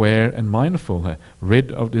 keen, aware, and mindful,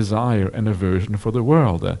 rid of desire and aversion for the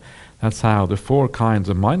world. That's how the 4 kinds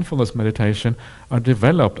of mindfulness meditation are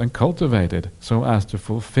developed and cultivated so as to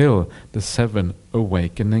fulfill the 7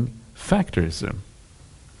 awakening factors.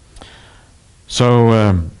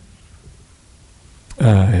 So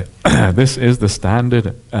this is the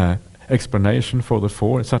standard explanation for the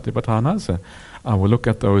 4 satipatthanas. I will look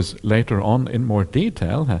at those later on in more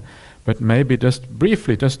detail, but maybe just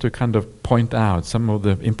briefly, just to kind of point out some of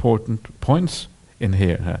the important points in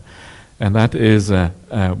here. And that is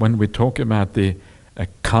when we talk about the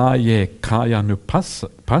kayanupassi,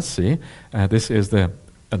 this is the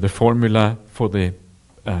formula for the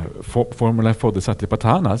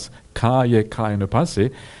satipatthanas,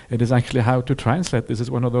 kayanupassi. It is actually how to translate. This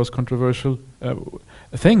is one of those controversial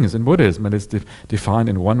things in Buddhism, and it's defined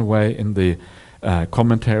in one way in the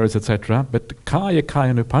commentaries, etc. But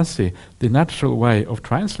kayanupassi, the natural way of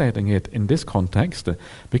translating it in this context,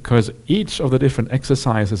 because each of the different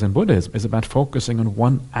exercises in Buddhism is about focusing on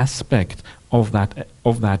one aspect of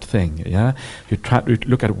that thing. Yeah, you try to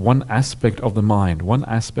look at one aspect of the mind, one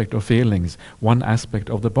aspect of feelings, one aspect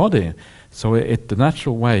of the body. So the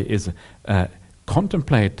natural way is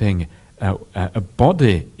contemplating a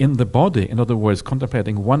body in the body. In other words,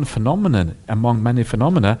 contemplating one phenomenon among many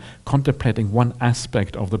phenomena, contemplating one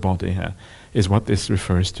aspect of the body is what this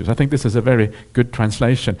refers to. So I think this is a very good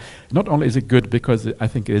translation. Not only is it good because I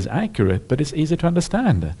think it is accurate, but it's easy to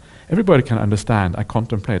understand. Everybody can understand, I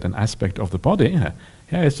contemplate an aspect of the body. Yeah,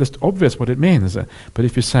 it's just obvious what it means. But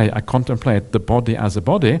if you say, I contemplate the body as a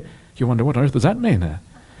body, you wonder, what on earth does that mean?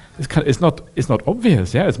 It's not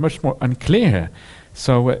obvious. Yeah, it's much more unclear.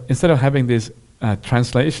 So instead of having these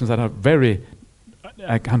translations that are very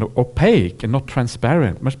kind of opaque and not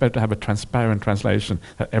transparent, much better to have a transparent translation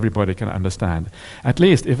that everybody can understand. At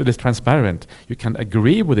least if it is transparent, you can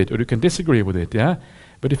agree with it or you can disagree with it, yeah?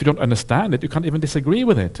 But if you don't understand it, you can't even disagree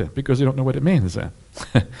with it because you don't know what it means.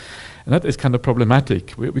 And that is kind of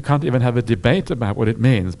problematic. We can't even have a debate about what it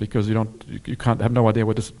means because you can't have no idea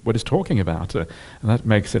what it's talking about, and that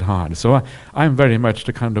makes it hard. So I'm very much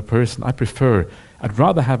the kind of person I'd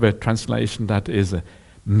rather have a translation that is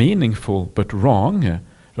meaningful but wrong,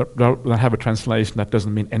 rather have a translation that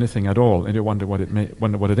doesn't mean anything at all, and you wonder what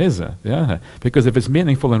it is. Yeah, because if it's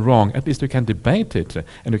meaningful and wrong, at least you can debate it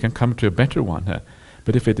and you can come to a better one.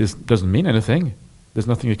 But if it doesn't mean anything, there's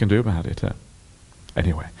nothing you can do about it.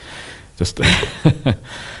 Anyway, just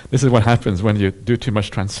this is what happens when you do too much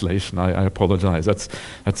translation. I apologize. That's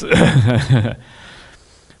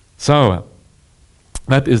so.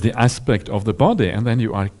 That is the aspect of the body, and then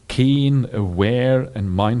you are keen, aware, and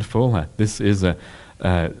mindful. This is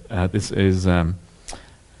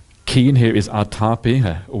keen here is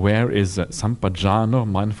atapi. Aware is sampajano.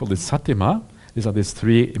 Mindful is satima. These are these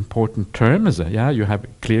 3 important terms. You have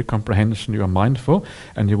clear comprehension, you are mindful,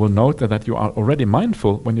 and you will note that you are already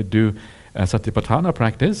mindful when you do Satipatthana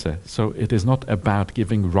practice. So it is not about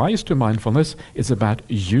giving rise to mindfulness, it's about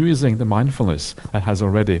using the mindfulness that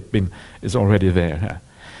is already there.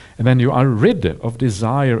 And then you are rid of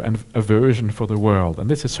desire and aversion for the world. And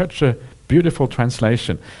this is such a beautiful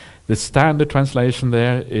translation. The standard translation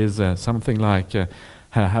there is something like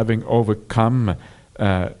having overcome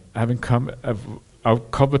out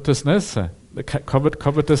covetousness,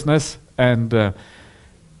 covetousness and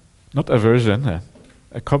not aversion,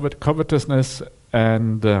 covetousness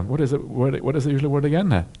and what is the usual word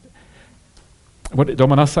again? What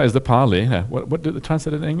Domanassa is the Pali. What do they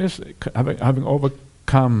translate in English? Having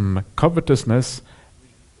overcome covetousness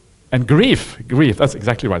and grief. Grief, that's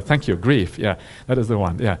exactly right. Thank you. Grief, yeah, that is the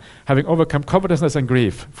one. Yeah, having overcome covetousness and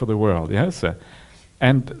grief for the world. Yes,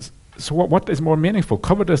 and so what is more meaningful?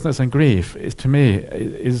 Covetousness and grief is, to me,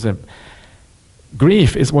 is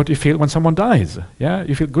grief is what you feel when someone dies. Yeah,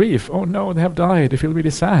 you feel grief. Oh no, they have died. You feel really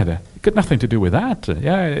sad. It got nothing to do with that.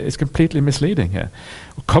 Yeah, it's completely misleading. Yeah.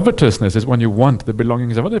 Covetousness is when you want the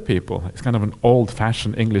belongings of other people. It's kind of an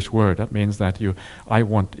old-fashioned English word. That means that I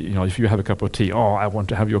want, if you have a cup of tea, oh, I want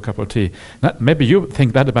to have your cup of tea. Maybe you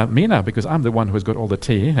think that about me now because I'm the one who's got all the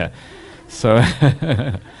tea. So,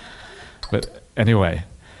 but anyway.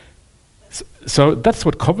 So that's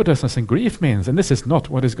what covetousness and grief means, and this is not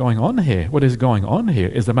what is going on here. What is going on here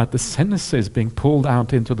is about the senses being pulled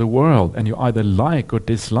out into the world, and you either like or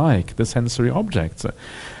dislike the sensory objects.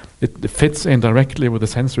 It fits in directly with the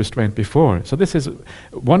sense restraint before. So this is a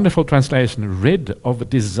wonderful translation, rid of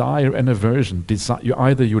desire and aversion.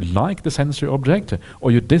 Either you like the sensory object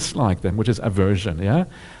or you dislike them, which is aversion. Yeah.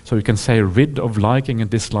 So you can say rid of liking and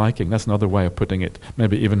disliking. That's another way of putting it,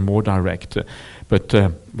 maybe even more direct. But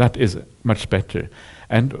that is much better.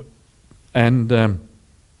 And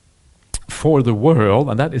for the world,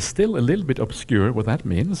 and that is still a little bit obscure what that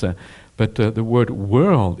means, but the word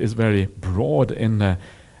world is very broad in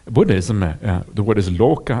Buddhism. The word is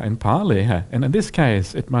loka in Pali, and in this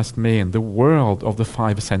case it must mean the world of the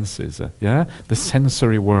five senses, the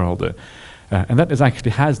sensory world. And that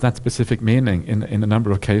actually has that specific meaning in a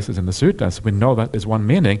number of cases in the suttas. We know that is one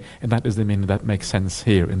meaning, and that is the meaning that makes sense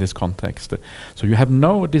here in this context. So you have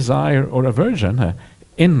no desire or aversion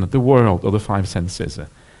in the world of the five senses.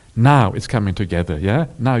 Now it's coming together, yeah?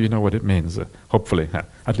 Now you know what it means, hopefully.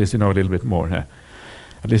 At least you know a little bit more.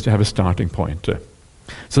 At least you have a starting point.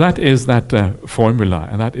 So that is that formula,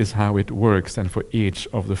 and that is how it works and for each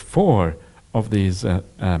of the four of these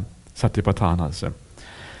satipatthanas.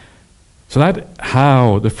 So that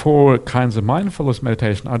how the four kinds of mindfulness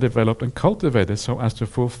meditation are developed and cultivated so as to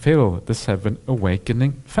fulfill the 7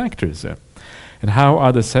 awakening factors. And how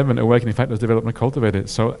are the 7 awakening factors developed and cultivated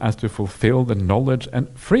so as to fulfill the knowledge and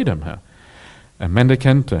freedom? A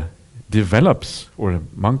mendicant develops, or a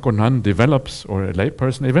monk or nun develops, or a lay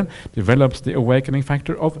person even, develops the awakening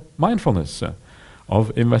factor of mindfulness,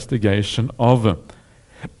 of investigation, of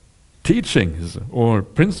teachings, or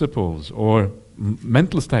principles, or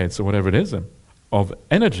mental states, or whatever it is, of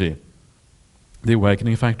energy, the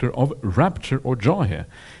awakening factor of rapture or joy,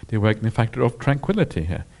 the awakening factor of tranquility,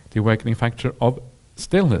 the awakening factor of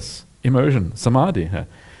stillness, immersion, samadhi,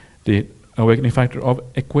 the awakening factor of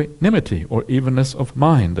equanimity or evenness of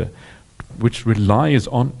mind, which relies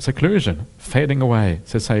on seclusion, fading away,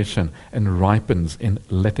 cessation, and ripens in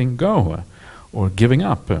letting go or giving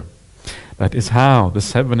up. That is how the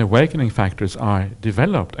 7 awakening factors are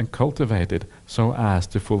developed and cultivated so as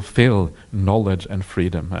to fulfill knowledge and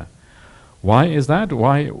freedom. Why is that?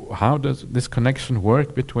 How does this connection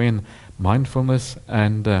work between mindfulness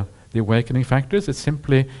and the awakening factors? It's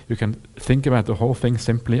simply, you can think about the whole thing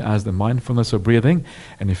simply as the mindfulness of breathing.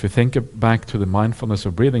 And if you think back to the mindfulness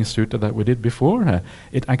of breathing sutta that we did before,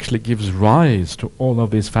 it actually gives rise to all of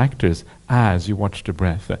these factors as you watch the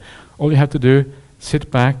breath. All you have to do,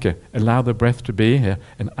 sit back, allow the breath to be,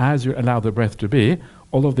 and as you allow the breath to be,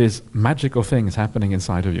 all of these magical things happening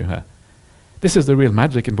inside of you. This is the real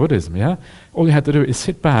magic in Buddhism, yeah? All you have to do is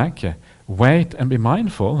sit back, wait and be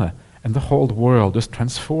mindful, and the whole world just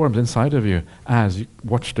transforms inside of you as you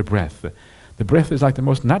watch the breath. The breath is like the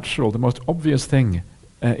most natural, the most obvious thing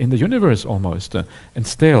in the universe almost, and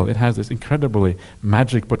still it has this incredibly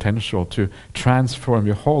magic potential to transform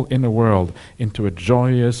your whole inner world into a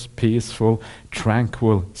joyous, peaceful,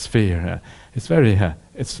 tranquil sphere. It's very,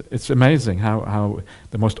 it's amazing how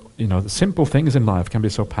the most, the simple things in life can be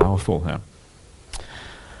so powerful.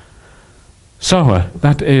 So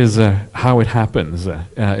that is how it happens.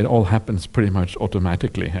 It all happens pretty much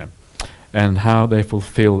automatically. And how they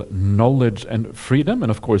fulfill knowledge and freedom. And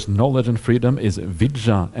of course, knowledge and freedom is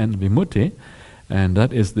vijja and vimutti. And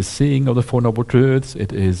that is the seeing of the Four Noble Truths.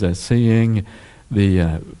 It is seeing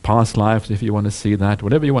the past lives, if you want to see that.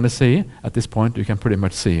 Whatever you want to see, at this point you can pretty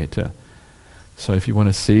much see it. So if you want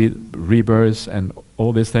to see rebirths and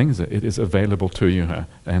all these things, it is available to you.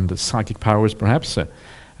 And the psychic powers, perhaps.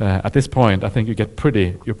 At this point, I think you're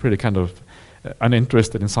pretty kind of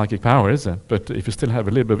uninterested in psychic powers, but if you still have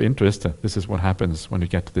a little bit of interest, this is what happens when you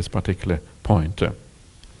get to this particular point.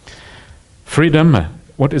 Freedom.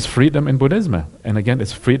 What is freedom in Buddhism? And again,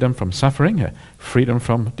 it's freedom from suffering, freedom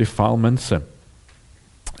from defilements,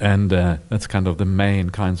 and that's kind of the main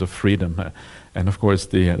kinds of freedom. And of course,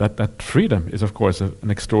 that freedom is, of course,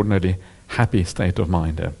 an extraordinarily happy state of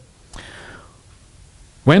mind.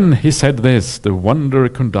 When he said this, the wanderer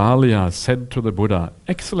Kundalya said to the Buddha,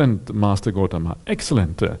 "Excellent, Master Gautama,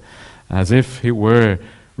 excellent," as if he were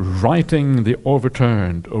righting the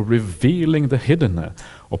overturned, or revealing the hidden,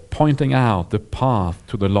 or pointing out the path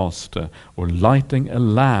to the lost, or lighting a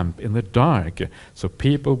lamp in the dark, so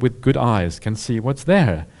people with good eyes can see what's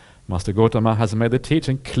there. Master Gautama has made the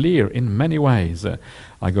teaching clear in many ways.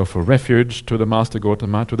 I go for refuge to the Master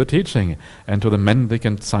Gautama, to the teaching, and to the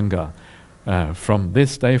mendicant Sangha. From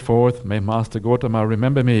this day forth, may Master Gautama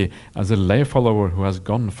remember me as a lay follower who has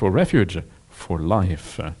gone for refuge, for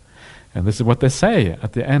life. And this is what they say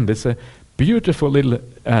at the end. It's a beautiful little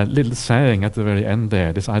saying at the very end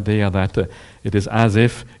there, this idea that it is as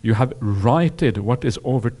if you have righted what is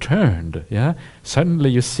overturned. Yeah? Suddenly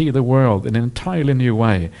you see the world in an entirely new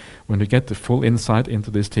way. When you get the full insight into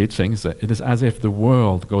these teachings, it is as if the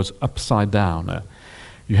world goes upside down.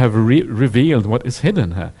 You have revealed what is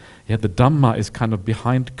hidden. Yet the Dhamma is kind of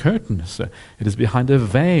behind curtains. It is behind a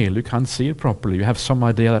veil. You can't see it properly. You have some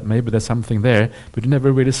idea that maybe there's something there, but you've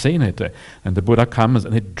never really seen it. And the Buddha comes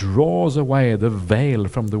and he draws away the veil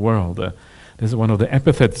from the world. This is one of the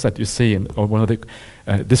epithets that you see, or one of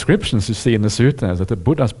the descriptions you see in the suttas, that the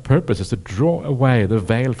Buddha's purpose is to draw away the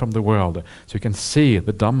veil from the world, so you can see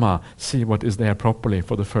the Dhamma, see what is there properly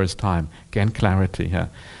for the first time, gain clarity.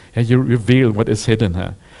 And you reveal what is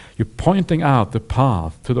hidden. You're pointing out the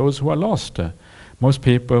path to those who are lost. Most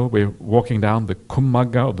people, we're walking down the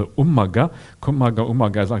Kumagga or the Umagga. Kumagga,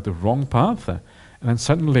 Umagga is like the wrong path. And then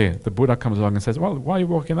suddenly the Buddha comes along and says, well, why are you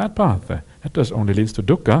walking that path? That just only leads to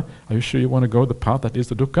dukkha. Are you sure you want to go the path that leads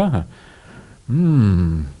to dukkha?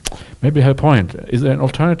 Maybe you have a point. Is there an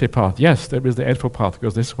alternative path? Yes, there is the Eightfold Path,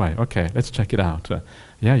 goes this way. Okay, let's check it out.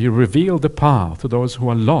 You reveal the path to those who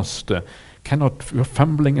are lost. You're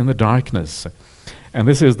fumbling in the darkness. And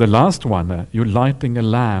this is the last one. You're lighting a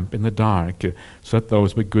lamp in the dark so that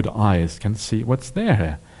those with good eyes can see what's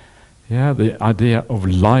there. The idea of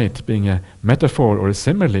light being a metaphor or a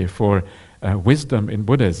simile for wisdom in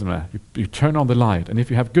Buddhism. You turn on the light, and if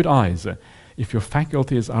you have good eyes, if your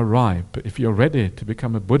faculties are ripe, if you're ready to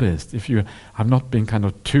become a Buddhist, if you have not been kind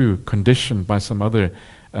of too conditioned by some other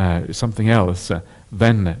something else,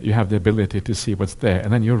 then you have the ability to see what's there,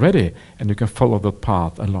 and then you're ready, and you can follow the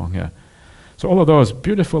path along here. So all of those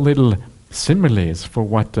beautiful little similes for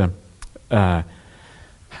what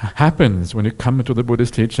happens when you come into the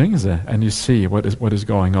Buddhist teachings and you see what is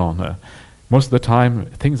going on. Most of the time,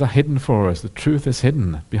 things are hidden for us. The truth is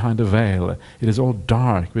hidden behind a veil. It is all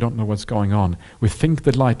dark. We don't know what's going on. We think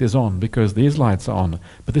the light is on because these lights are on,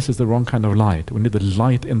 but this is the wrong kind of light. We need the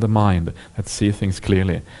light in the mind that sees things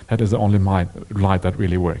clearly. That is the only light that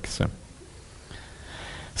really works.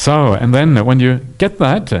 So, and then when you get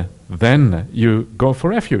that, then you go for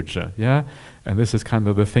refuge. And this is kind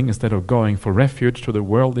of the thing, instead of going for refuge to the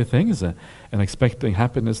worldly things and expecting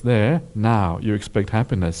happiness there, now you expect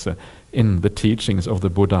happiness in the teachings of the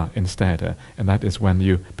Buddha instead. And that is when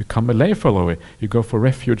you become a lay follower. You go for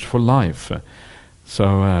refuge for life.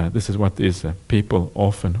 So this is what these people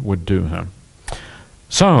often would do.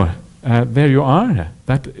 So there you are.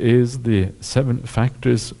 That is the 7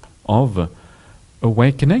 factors of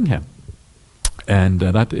awakening. And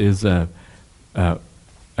that is a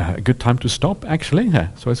good time to stop, actually.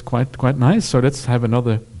 So it's quite nice. So let's have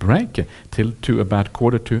another break to about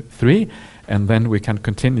 2:45, and then we can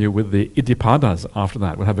continue with the Iddhipadas after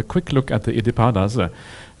that. We'll have a quick look at the Iddhipadas,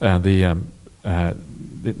 the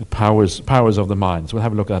powers of the mind. So we'll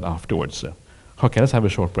have a look at that afterwards. Okay, let's have a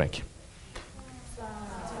short break.